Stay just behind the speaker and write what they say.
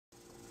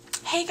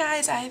Hey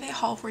guys, I have a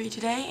haul for you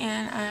today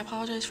and I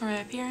apologize for my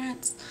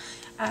appearance.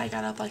 I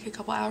got up like a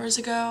couple hours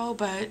ago,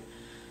 but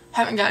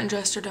haven't gotten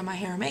dressed or done my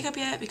hair and makeup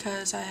yet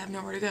because I have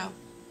nowhere to go.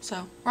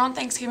 So we're on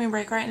Thanksgiving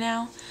break right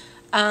now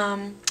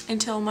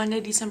until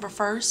Monday, December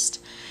 1st,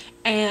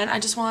 and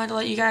I just wanted to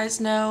let you guys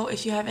know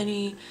if you have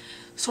any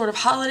sort of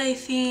holiday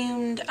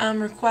themed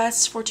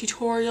requests for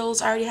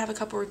tutorials. I already have a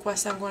couple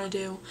requests I'm going to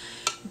do,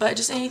 but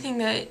just anything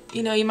that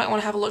you might want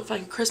to have a look for,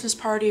 like a Christmas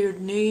party or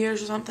New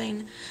Year's or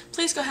something,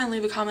 please go ahead and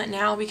leave a comment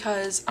now,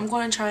 because I'm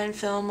going to try and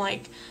film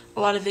like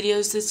a lot of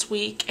videos this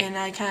week and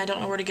I kind of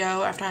don't know where to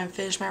go after I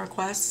finish my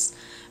requests.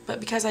 But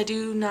because I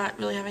do not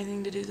really have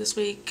anything to do this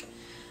week,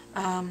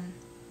 I'm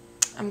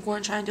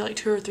going to try and do like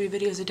 2 or 3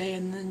 videos a day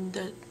and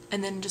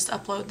then just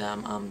upload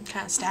them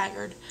kind of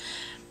staggered.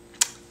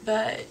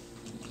 But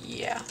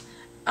yeah,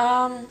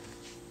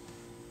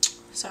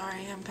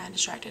 sorry, I'm kind of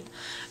distracted.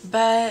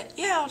 But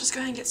yeah, I'll just go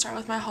ahead and get started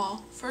with my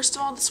haul. First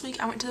of all, this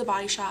week I went to the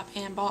Body Shop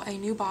and bought a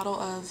new bottle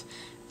of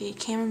the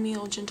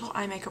Chamomile Gentle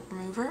Eye Makeup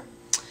Remover.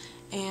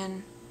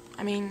 And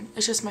I mean,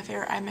 it's just my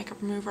favorite eye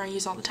makeup remover I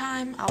use all the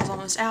time. I was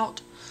almost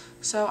out,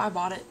 so I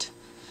bought it.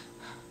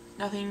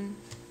 Nothing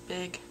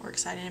big or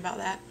exciting about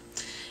that.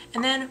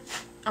 And then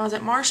I was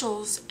at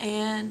Marshall's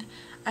and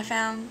I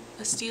found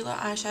a Stila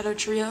eyeshadow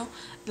trio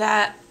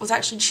that was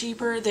actually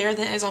cheaper there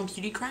than it is on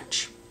Beauty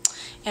Crunch,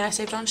 and I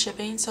saved on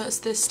shipping. So it's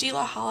the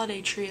Stila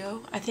Holiday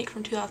Trio, I think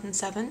from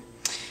 2007.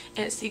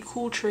 It's the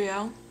Cool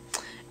Trio,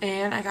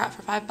 and I got it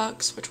for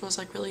 $5, which was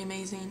like really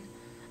amazing.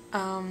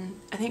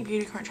 I think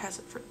Beauty Crunch has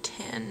it for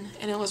 10,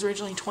 and it was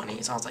originally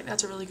 20, so I was like,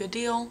 that's a really good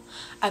deal.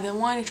 I've been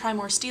wanting to try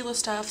more Stila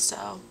stuff,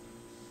 so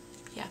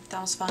yeah,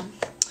 that was fun.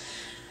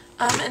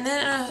 And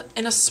then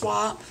in a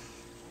swap,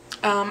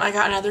 I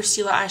got another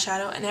Stila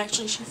eyeshadow, and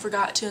actually she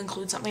forgot to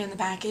include something in the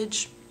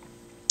package,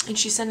 and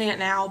she's sending it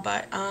now,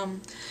 but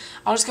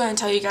I'll just go ahead and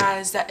tell you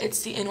guys that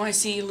it's the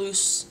NYC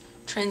Loose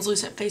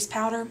Translucent Face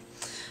Powder.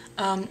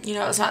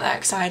 It's not that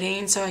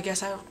exciting, so I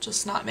guess I'll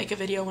just not make a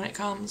video when it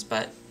comes,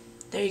 but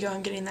there you go,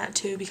 I'm getting that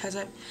too, because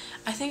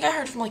I think I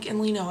heard from like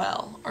Emily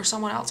Noel or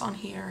someone else on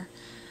here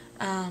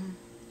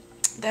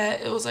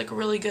that it was like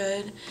really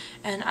good.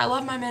 And I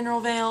love my Mineral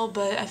Veil,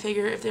 but I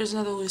figure if there's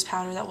another loose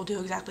powder that will do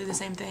exactly the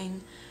same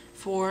thing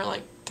for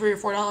like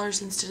 $3 or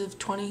 $4 instead of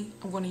 $20,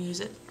 I'm going to use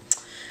it.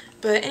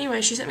 But anyway,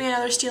 she sent me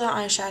another Stila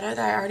eyeshadow that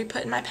I already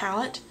put in my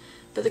palette,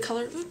 but the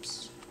color,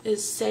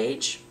 is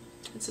Sage.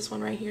 It's this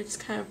one right here. It's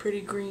kind of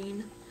pretty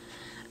green,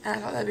 and I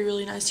thought that'd be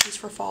really nice to use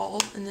for fall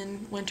and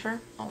then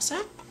winter also.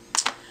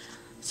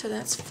 So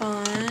that's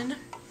fun.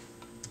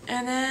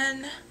 And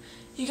then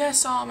you guys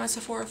saw my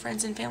Sephora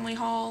Friends and Family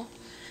haul,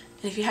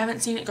 and if you haven't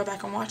seen it, go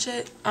back and watch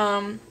it,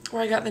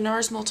 where I got the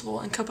NARS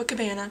Multiple in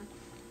Copacabana.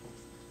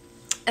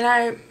 And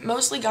I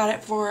mostly got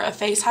it for a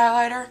face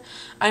highlighter.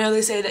 I know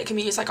they say that it can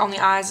be used like on the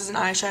eyes as an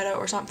eyeshadow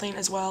or something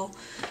as well,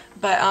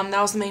 but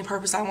that was the main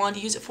purpose I wanted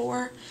to use it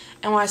for.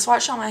 And when I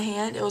swatched on my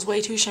hand, it was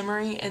way too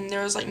shimmery, and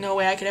there was like no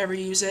way I could ever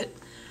use it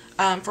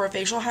for a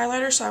facial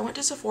highlighter, so I went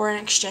to Sephora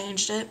and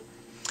exchanged it.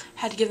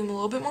 Had to give them a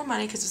little bit more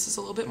money because this is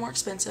a little bit more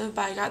expensive,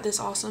 but I got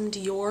this awesome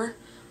Dior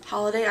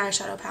Holiday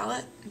Eyeshadow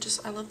Palette.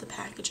 I love the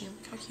packaging.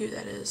 Look how cute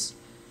that is.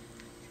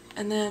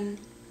 And then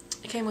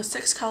it came with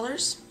 6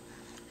 colors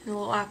and a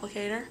little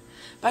applicator.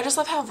 But I just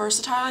love how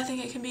versatile I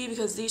think it can be,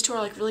 because these 2 are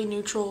like really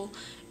neutral,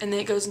 and then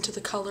it goes into the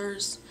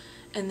colors.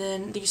 And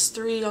then these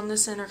 3 on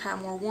this end are kind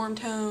of more warm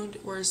toned,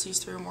 whereas these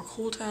 3 are more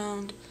cool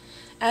toned.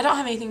 And I don't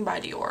have anything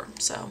by Dior,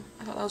 so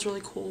I thought that was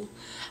really cool.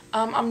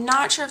 I'm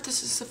not sure if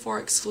this is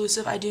Sephora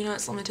exclusive. I do know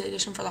it's limited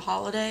edition for the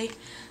holiday,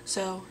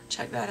 so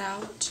check that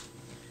out.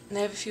 And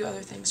they have a few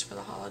other things for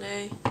the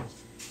holiday.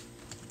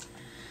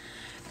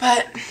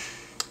 But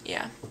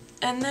yeah.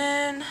 And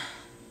then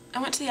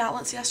I went to the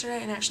outlets yesterday,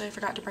 and actually I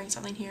forgot to bring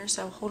something here,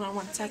 so hold on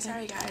one second.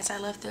 Sorry guys, I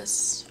left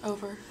this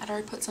over. I'd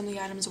already put some of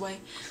the items away.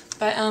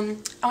 But I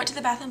went to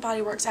the Bath &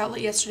 Body Works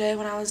outlet yesterday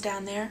when I was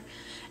down there,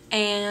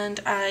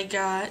 and I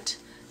got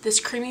this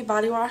creamy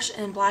body wash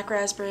in Black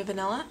Raspberry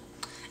Vanilla.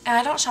 And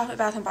I don't shop at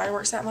Bath & Body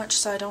Works that much,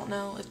 so I don't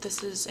know if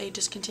this is a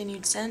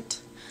discontinued scent,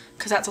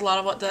 because that's a lot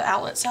of what the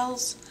outlet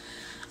sells.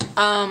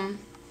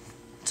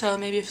 So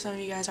maybe if some of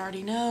you guys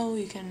already know,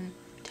 you can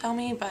tell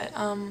me, but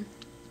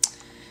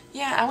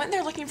yeah, I went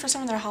there looking for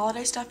some of their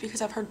holiday stuff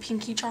because I've heard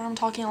Pinky Charm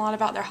talking a lot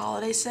about their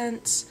holiday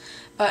scents,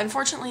 but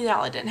unfortunately the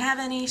outlet didn't have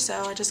any,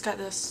 so I just got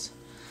this.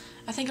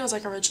 I think it was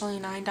like originally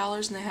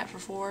 $9 and they had it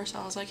for $4, so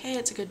I was like, hey,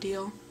 it's a good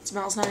deal. It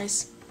smells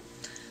nice.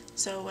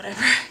 So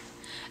whatever.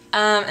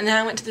 And then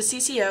I went to the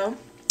CCO,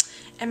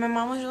 and my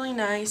mom was really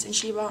nice, and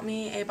she bought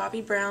me a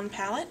Bobbi Brown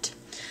palette.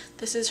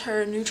 This is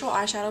her neutral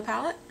eyeshadow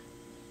palette,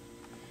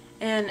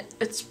 and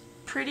it's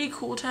pretty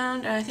cool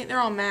toned, and I think they're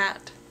all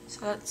matte,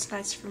 so that's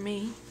nice for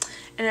me.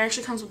 And it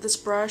actually comes with this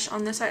brush.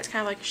 On this side it's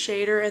kind of like a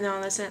shader, and then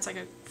on this end it's like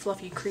a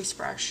fluffy crease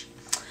brush.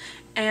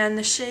 And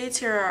the shades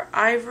here are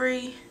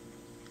Ivory,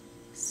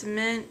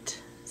 Cement,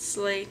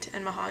 Slate,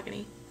 and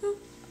Mahogany. Woo.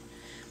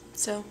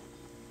 So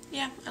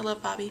yeah, I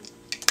love Bobbi.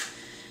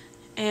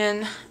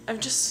 And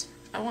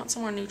I want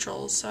some more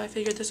neutrals, so I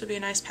figured this would be a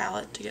nice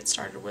palette to get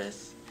started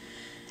with.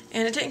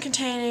 And it didn't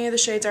contain any of the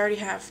shades I already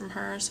have from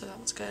her, so that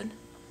was good.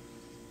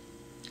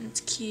 And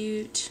it's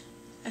cute.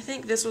 I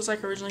think this was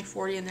like originally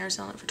 $40 and they're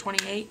selling it for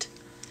 $28.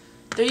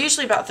 They're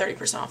usually about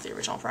 30% off the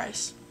original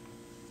price.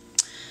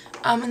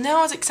 And then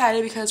I was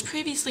excited because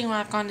previously when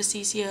I've gone to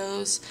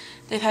CCO's,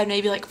 they've had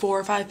maybe like 4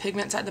 or 5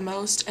 pigments at the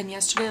most, and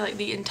yesterday like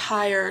the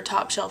entire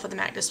top shelf of the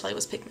MAC display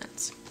was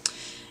pigments.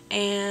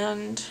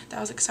 And that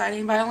was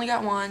exciting, but I only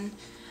got one.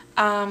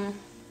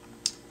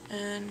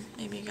 And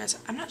maybe you guys,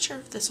 I'm not sure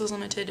if this was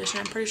limited edition,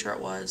 I'm pretty sure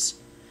it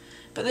was.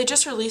 But they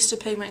just released a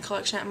pigment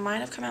collection, it might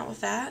have come out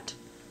with that.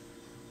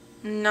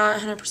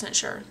 Not 100%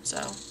 sure,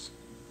 so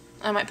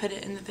I might put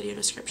it in the video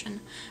description.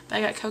 But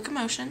I got Cocoa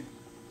Motion.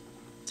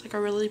 It's like a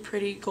really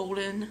pretty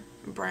golden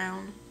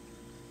brown.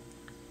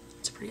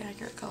 It's a pretty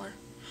accurate color.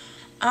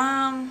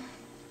 I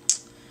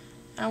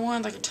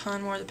wanted like a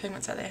ton more of the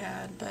pigments that they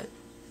had, but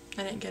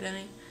I didn't get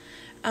any.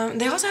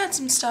 They also had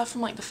some stuff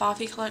from like the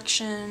Fafi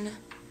collection,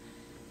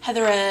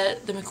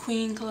 Heatherette, the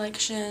McQueen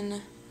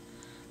collection.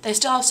 They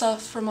still have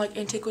stuff from like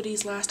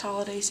Antiquity's last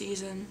holiday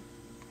season.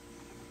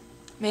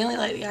 Mainly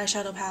like the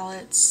eyeshadow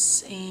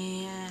palettes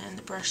and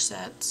the brush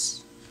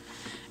sets.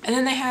 And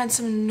then they had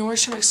some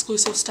Nordstrom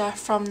exclusive stuff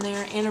from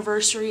their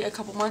anniversary a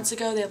couple months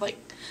ago. They had like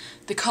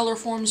the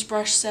Colorforms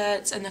brush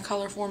sets and the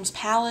Colorforms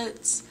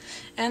palettes.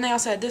 And they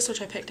also had this,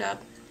 which I picked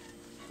up,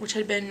 which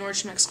had been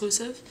Nordstrom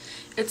exclusive.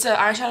 It's an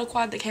eyeshadow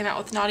quad that came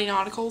out with Naughty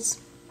Nauticals,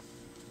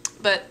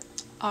 but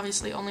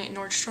obviously only at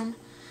Nordstrom.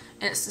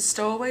 And it's the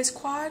Stowaways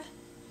quad.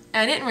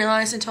 And I didn't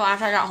realize until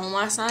after I got home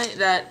last night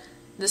that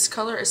this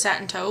color is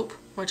Satin Taupe,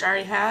 which I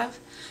already have,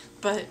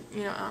 but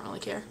you know, I don't really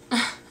care.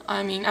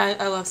 I mean,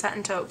 I love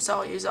Satin Taupe, so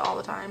I'll use it all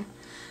the time.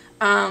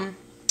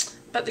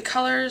 But the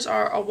colors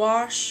are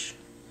Awash,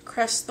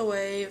 Crest the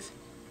Wave,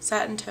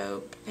 Satin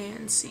Taupe,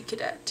 and Sea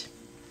Cadet.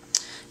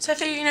 So I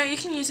figure, you know, you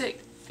can use it,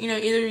 you know,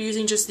 either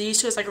using just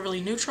these two as like a really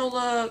neutral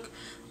look,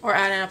 or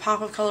add in a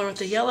pop of color with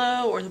the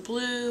yellow or the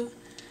blue.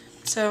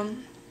 So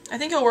I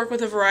think it'll work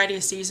with a variety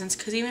of seasons,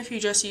 because even if you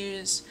just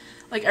use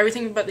like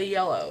everything but the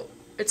yellow,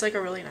 it's like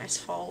a really nice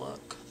fall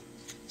look.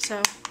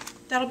 So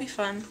that'll be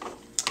fun.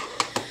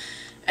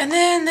 And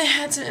then they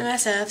had some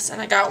MSFs,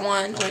 and I got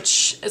one,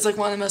 which is like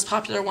one of the most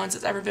popular ones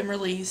that's ever been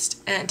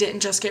released, and it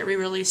didn't just get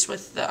re-released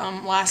with the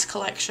last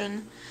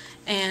collection.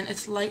 And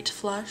it's Light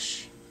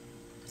Flush.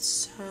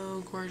 It's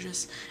so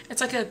gorgeous.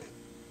 It's like a,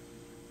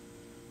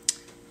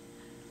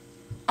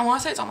 I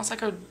want to say it's almost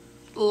like a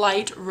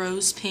light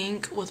rose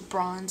pink with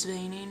bronze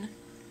veining.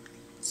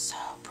 So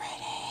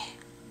pretty.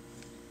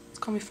 It's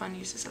gonna be fun to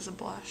use this as a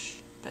blush.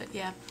 But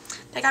yeah,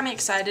 that got me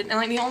excited. And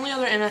like the only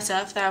other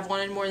MSF that I've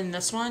wanted more than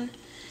this one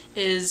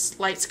is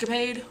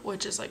Lightscapade,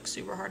 which is like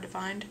super hard to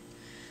find.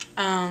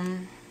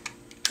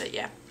 But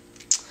yeah.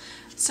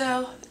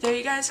 So there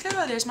you guys go.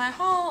 There's my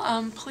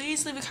haul.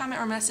 Please leave a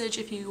comment or message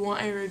if you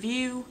want a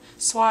review,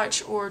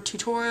 swatch, or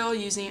tutorial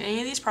using any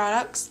of these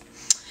products.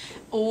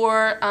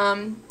 Or,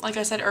 like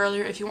I said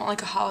earlier, if you want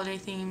like a holiday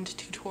themed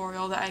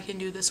tutorial that I can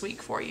do this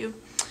week for you.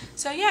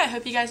 So yeah, I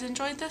hope you guys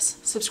enjoyed this.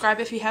 Subscribe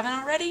if you haven't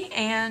already,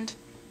 and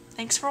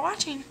thanks for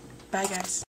watching. Bye guys.